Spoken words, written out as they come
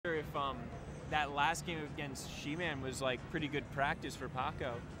that last game against She-Man was like pretty good practice for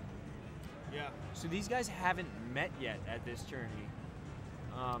Paco. Yeah. So these guys haven't met yet at this tourney.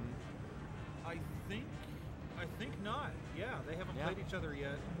 I think not. Yeah, they haven't played each other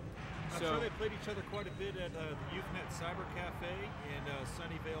yet. I'm So- sure they played each other quite a bit at the YouthNet Cyber Cafe in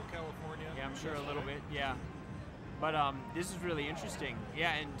Sunnyvale, California. Yeah, I'm sure a little bit. Yeah. But this is really interesting.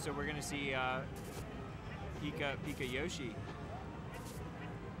 Yeah, and so we're gonna see Pika Yoshi.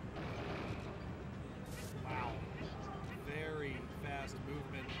 Wow. Very fast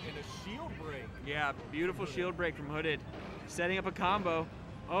movement and a shield break. Yeah, beautiful shield break from Hooded. Setting up a combo.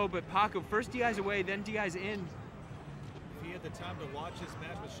 Oh, but Paco, first DI's away, then DI's in. If he had the time to watch his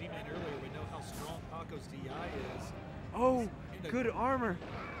match with She-Man earlier, we know how strong Paco's DI is. Oh, good armor.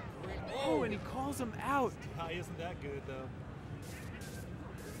 Great. Oh, and he calls him out. DI isn't that good, though.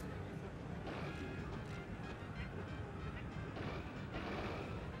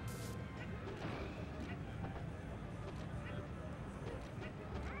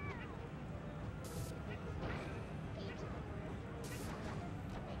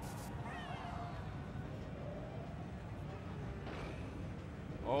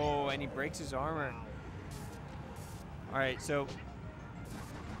 Oh, and he breaks his armor. All right, so.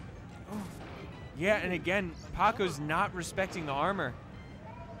 Oh. Yeah, and again, Paco's not respecting the armor.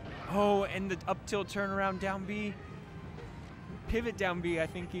 Oh, and the up tilt turnaround down B. Pivot down B, I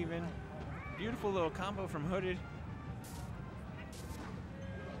think even. Beautiful little combo from Hooded.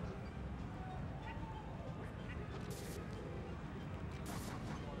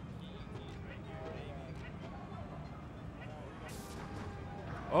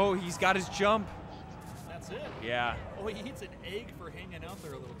 Oh, he's got his jump. That's it. Yeah. Oh, he hits an egg for hanging out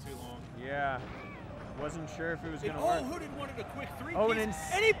there a little too long. Yeah. Wasn't sure if it was going to Oh, work. Hooded wanted a quick three. Oh, and he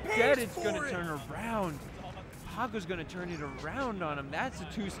instead pays it's going for to it. turn around. Paco's going to turn it around on him. That's a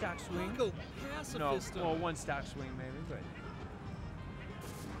 2-stock swing. Paco No, pacifist him. well, 1-stock swing maybe, but.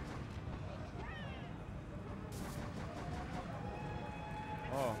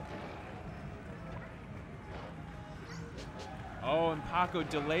 Oh. Oh, and Paco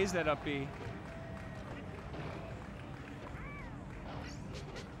delays that up B.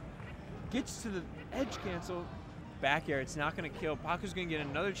 Gets to the edge cancel. Back air, it's not going to kill. Paco's going to get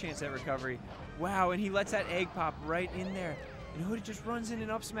another chance at recovery. Wow, and he lets that egg pop right in there. And Hooded just runs in and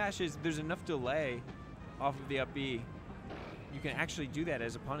up smashes. There's enough delay off of the up B. You can actually do that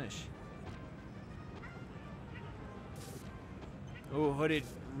as a punish. Oh, Hooded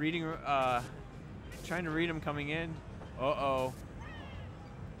reading, trying to read him coming in. Uh-oh.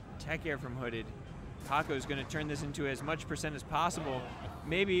 Tech air from Hooded. Paco's going to turn this into as much percent as possible.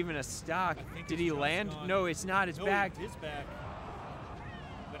 Maybe even a stock. Did he land? Gone. No, it's not. It's back. It's back.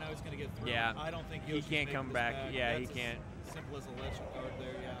 But now he's going to get through. Yeah. I don't think He Yoshi's can't making come this back. Yeah, That's he can't. As simple as a legend card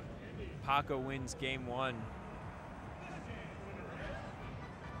there, yeah. Paco wins game 1.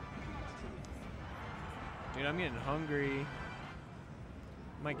 Dude, I'm getting hungry.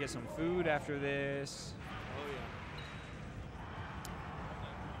 Might get some food after this. Oh,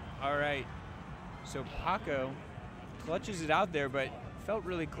 yeah. All right. So Paco clutches it out there, but felt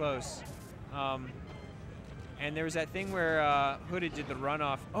really close. And there was that thing where Hooded did the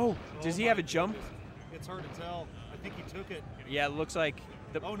runoff. Oh, does he have a jump? It's hard to tell. I think he took it. Yeah, it looks like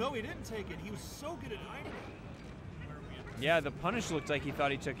the. Oh, no, he didn't take it. He was so good at hiding it. Yeah, the punish looked like he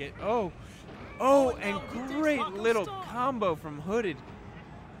thought he took it. Oh, oh, and and now he takes great Paco's little stock. combo from Hooded.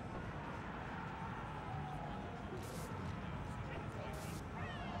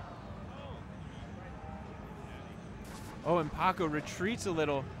 Oh, and Paco retreats a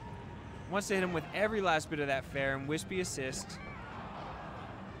little. Wants to hit him with every last bit of that fair and wispy assist.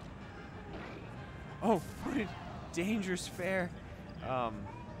 Oh, Hooded, dangerous fair.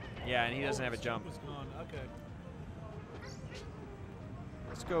 Yeah, and he doesn't have a jump. Was gone. Okay.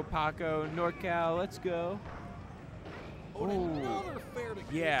 Let's go, Paco. NorCal, let's go. Oh, and Ooh. another fair to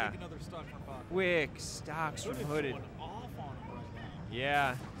Yeah. take another stock from Paco. Quick stocks from Hooded's Hooded. going off on him right now.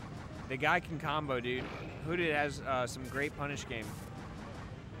 Yeah, the guy can combo, dude. Hooded has some great punish game.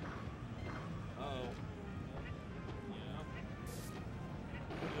 Uh-oh. Yeah.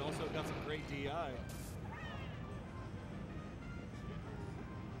 Hooded also got some great DI.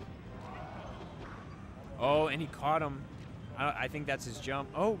 Oh, and he caught him. I think that's his jump.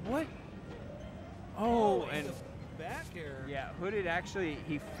 Oh, what? Oh, and the back air. yeah, Hooded actually,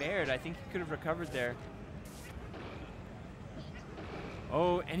 he fared. I think he could have recovered there.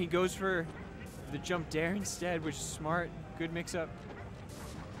 Oh, and he goes for the jump dare instead, which is smart. Good mix-up.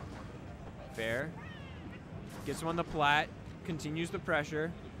 Fair. Gets him on the plat. Continues the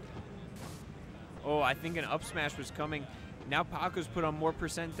pressure. Oh, I think an up smash was coming. Now Paco's put on more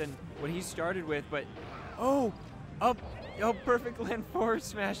percent than what he started with, but oh, up, oh, perfect land forward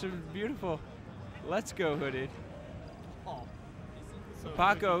smash. It was beautiful. Let's go, Hooded. Oh. So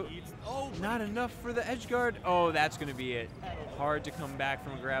Paco, oh, not enough for the edge guard. Oh, that's going to be it. Hard to come back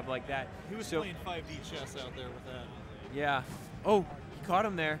from a grab like that. He was playing 5D chess out there with that. Yeah. Oh, he caught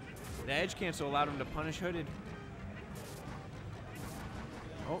him there. The edge cancel allowed him to punish Hooded.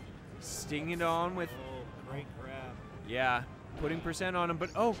 Oh, stinging it on with. Oh, great grab. Yeah, putting percent on him, but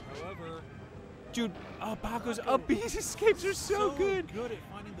oh. However, dude, oh, Paco's up B escapes are so good. Good at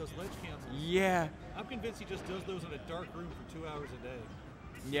finding those ledge cancels. Yeah. I'm convinced he just does those in a dark room for 2 hours a day.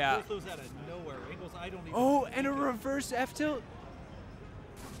 Yeah. He does those out of nowhere. Angles I don't even. Oh, and a reverse F tilt.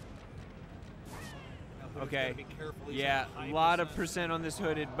 Okay. Yeah, a lot of percent on this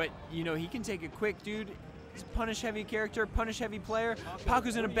Hooded, but you know he can take it quick, dude. He's a punish heavy character, punish heavy player.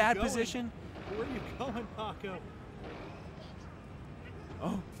 Paco's in a bad position. Where are you going, Paco?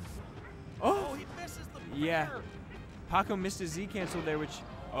 Oh. Oh, he misses the prayer. Yeah. Paco missed a Z cancel there, which.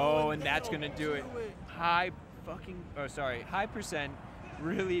 Oh, and that's gonna do it. High fucking. Oh, sorry. High percent.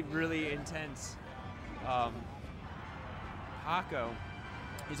 Really, really intense. Paco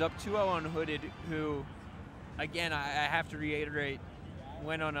is up 2-0 on Hooded, who, again, I have to reiterate,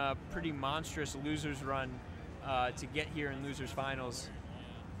 went on a pretty monstrous losers run to get here in losers finals.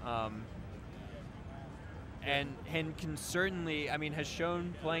 And can certainly, I mean, has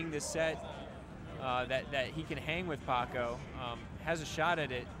shown playing this set that he can hang with Paco, has a shot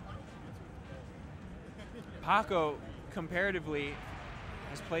at it. Paco, comparatively,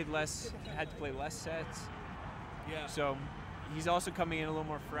 has had to play less sets. Yeah. So he's also coming in a little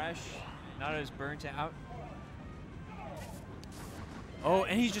more fresh, not as burnt out. Oh,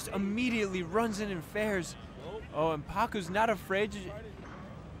 and he just immediately runs in and fares. Oh, and Paco's not afraid to.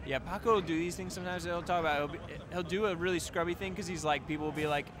 Yeah, Paco will do these things sometimes. He'll talk about he'll do a really scrubby thing because he's like, people will be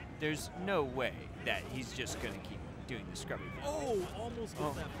like, there's no way that he's just gonna keep doing the scrubby thing. Oh, almost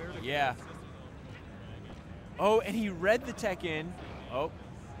got that fair to yeah. Oh, and he read the tech in. Oh,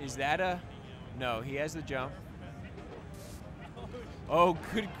 is that a? No, he has the jump. Oh,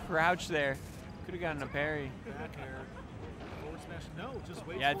 good crouch there. Could have gotten a parry. Back air. Forward smash. No, just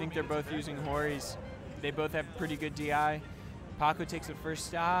wait. Yeah, I think they're both using Horis. They both have pretty good DI. Paco takes the first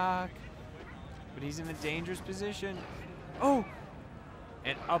stock, but he's in a dangerous position. Oh,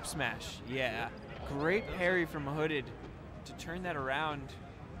 and up smash. Yeah, great parry from Hooded to turn that around.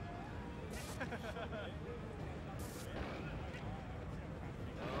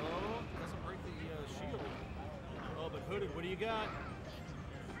 Doesn't break the shield. Oh, but Hooded, what do you got?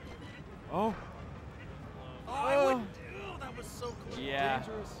 Oh. Oh, that was so close. Yeah.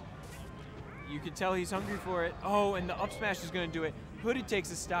 Dangerous. You can tell he's hungry for it. Oh, and the up smash is going to do it. Hooded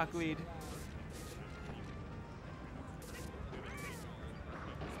takes a stock lead.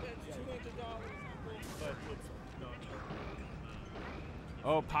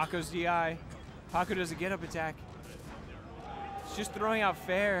 Oh, Paco's DI. Paco does a get-up attack. It's just throwing out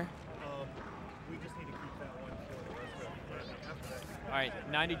fair. We just need to keep that one kill. All right,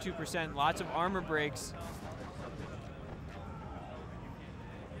 92%. Lots of armor breaks.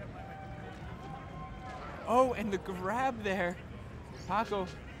 Oh, and the grab there. Paco,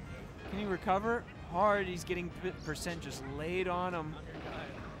 can he recover? Hard, he's getting percent just laid on him.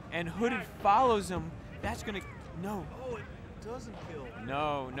 And Hooded follows him. That's gonna, no. Oh, it doesn't kill.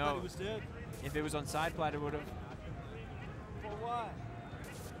 No, I no. thought he was dead. If it was on side plat, it would have. For what?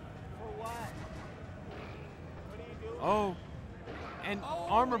 For what? What are you doing? Oh, and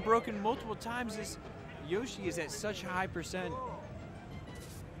armor broken multiple times. This Yoshi is at such high percent.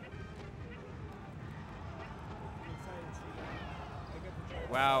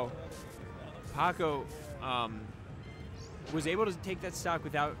 Wow. Paco was able to take that stock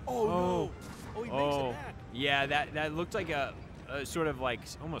without. No. Oh, he makes it back. Yeah, that looked like a sort of like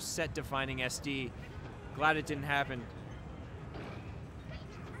almost set defining SD. Glad it didn't happen.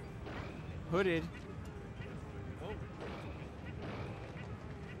 Hooded.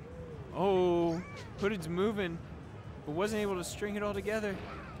 Oh, Hooded's moving, but wasn't able to string it all together.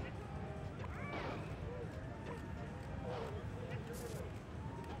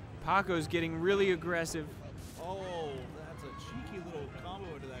 Paco's getting really aggressive. Oh, that's a cheeky little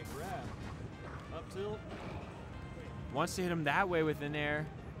combo into that grab. Up tilt. Wants to hit him that way with an air.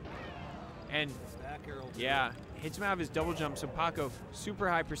 And Stack arrow. yeah, hits him out of his double jump. So Paco, super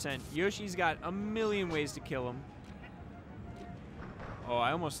high percent. Yoshi's got a million ways to kill him. Oh,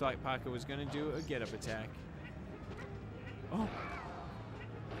 I almost thought Paco was gonna do a get-up attack. Oh.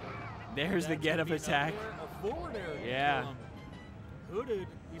 There's the get-up attack. A forward air. Yeah. Hooded,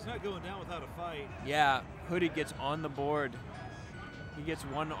 he's not going down without a fight. Yeah, Hooded gets on the board. He gets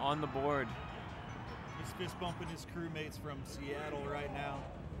one on the board. He's fist bumping his crewmates from Seattle right now.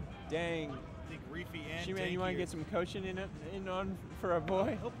 Dang. I think Reefy and She-Man, you want to get some coaching in on for our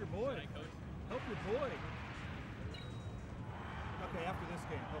boy? Help your boy. Help your boy. Okay, after this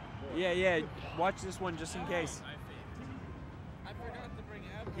game, help your boy. Yeah. Watch this one just in case. I forgot to bring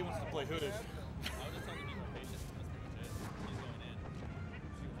Ab. He wants to play Hooded. I was just telling him to be more patient. That's pretty much it. He's going in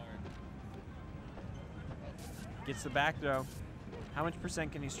too hard. Gets the back throw. How much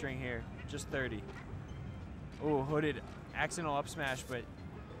percent can he string here? Just 30. Oh, Hooded. Accidental up smash, but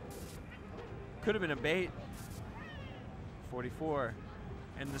could have been a bait. 44.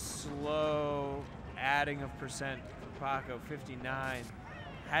 And the slow adding of percent for Paco. 59.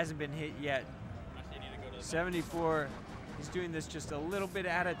 Hasn't been hit yet. 74. He's doing this just a little bit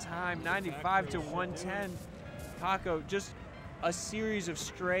at a time. 95 to 110. Paco, just a series of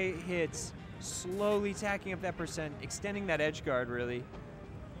straight hits, slowly tacking up that percent, extending that edge guard, really.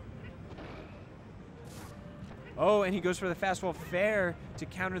 Oh, and he goes for the fastball fair to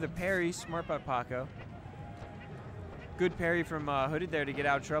counter the parry. Smart by Paco. Good parry from Hooded there to get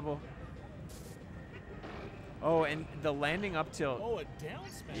out of trouble. Oh, and the landing up tilt. Oh, a down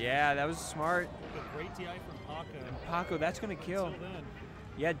smash. Yeah, that was smart. A great DI from Paco. And Paco, that's going to kill. Until then.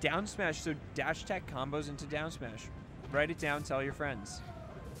 Yeah, down smash. So dash tech combos into down smash. Write it down, tell your friends.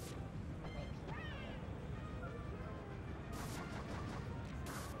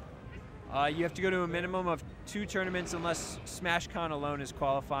 You have to go to a minimum of 2 tournaments unless SmashCon alone is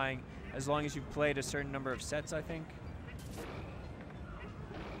qualifying, as long as you've played a certain number of sets, I think.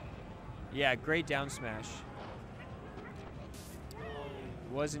 Yeah, great down smash.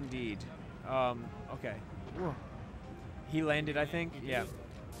 Was indeed. Okay. Whoa. He landed, I think. Yeah.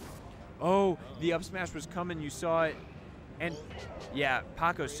 Oh, the up smash was coming. You saw it. And yeah,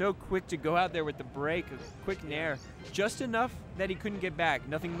 Paco so quick to go out there with the break, a quick nair. Just enough that he couldn't get back.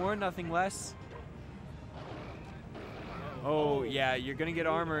 Nothing more, nothing less. Oh, yeah, you're going to get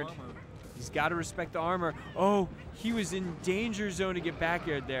armored. He's got to respect the armor. Oh, he was in danger zone to get back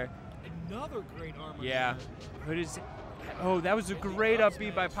aired there. Another great armor. Yeah. Hood is. Oh, that was a great up B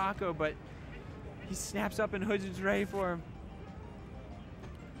by Paco, but he snaps up and Hood is ready for him.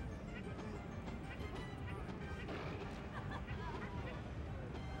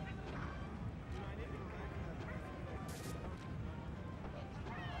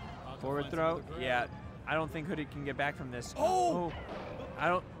 Forward throw. Yeah. I don't think Hooded can get back from this. Oh!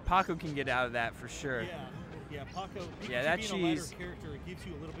 Paco can get out of that for sure. Yeah, Paco. Yeah, that being a lighter cheese. character, it gives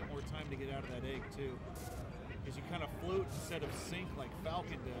you a little bit more time to get out of that egg too, because you kind of float instead of sink like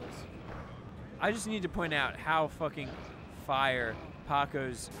Falcon does. I just need to point out how fucking fire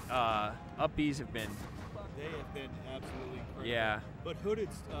Paco's up Bs have been. They have been absolutely incredible. Yeah. But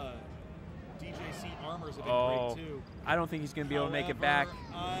Hooded's DJC armors have been great too. I don't think he's gonna be able to make it back.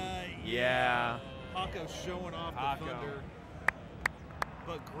 Yeah. Paco showing off the thunder.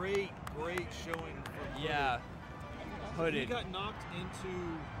 But great showing from Hooded. Yeah. Hooded. He got knocked into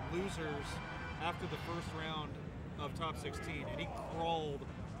losers after the first round of top 16, and he crawled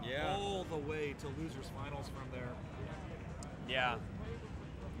all the way to losers finals from there.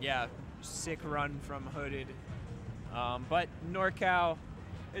 Yeah. Sick run from Hooded. But NorCal,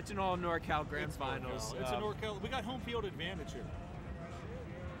 it's an all NorCal Grand Finals. It's a NorCal. We got home field advantage here,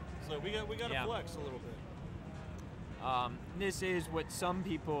 so we got to flex a little bit. This is what some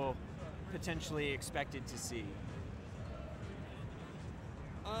people potentially expected to see.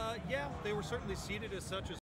 Yeah, they were certainly seeded as such as